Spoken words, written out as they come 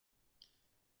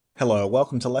Hello,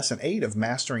 welcome to Lesson 8 of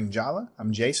Mastering Java.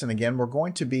 I'm Jason again. We're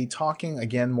going to be talking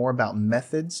again more about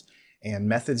methods and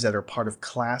methods that are part of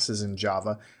classes in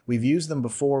Java. We've used them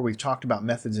before, we've talked about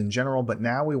methods in general, but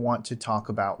now we want to talk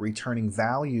about returning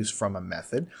values from a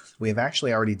method. We have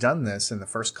actually already done this in the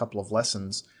first couple of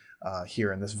lessons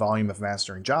here in this volume of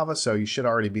Mastering Java, so you should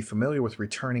already be familiar with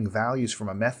returning values from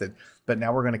a method, but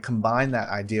now we're going to combine that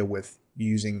idea with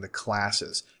using the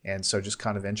classes, and so just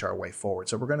kind of inch our way forward.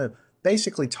 So we're going to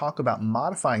basically talk about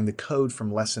modifying the code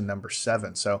from lesson number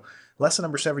 7. So lesson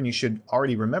number 7, you should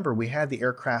already remember, we had the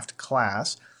aircraft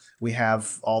class. We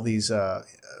have all these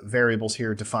variables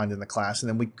here defined in the class, and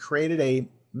then we created a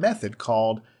method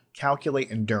called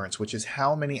calculate endurance, which is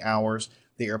how many hours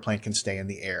the airplane can stay in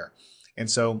the air. And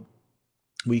so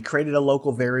we created a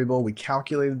local variable, we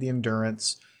calculated the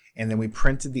endurance, and then we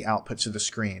printed the output to the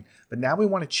screen. But now we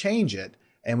want to change it,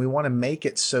 and we want to make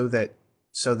it so that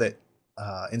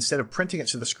instead of printing it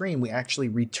to the screen, we actually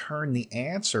return the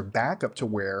answer back up to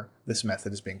where this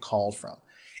method is being called from.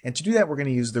 And to do that, we're going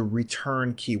to use the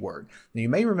return keyword. Now, you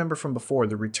may remember from before,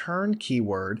 the return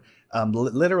keyword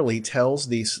literally tells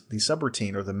the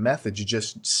subroutine or the method to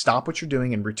just stop what you're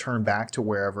doing and return back to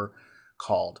wherever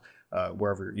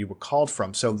you were called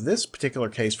from. So this particular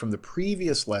case from the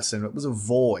previous lesson, it was a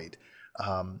void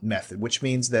method, which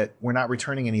means that we're not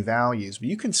returning any values, but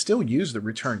you can still use the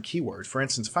return keyword. For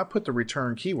instance, if I put the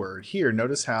return keyword here,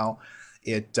 notice how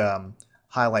it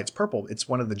highlights purple. It's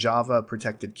one of the Java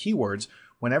protected keywords.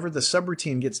 Whenever the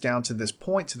subroutine gets down to this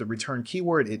point, to the return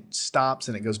keyword, it stops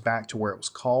and it goes back to where it was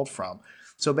called from.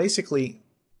 So basically,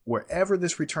 wherever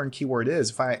this return keyword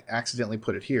is, if I accidentally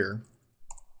put it here,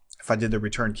 if I did the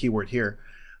return keyword here,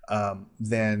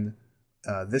 then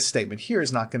this statement here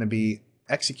is not going to be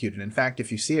executed. In fact, if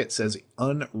you see it says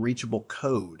unreachable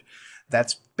code,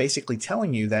 that's basically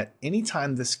telling you that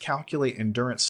anytime this calculate endurance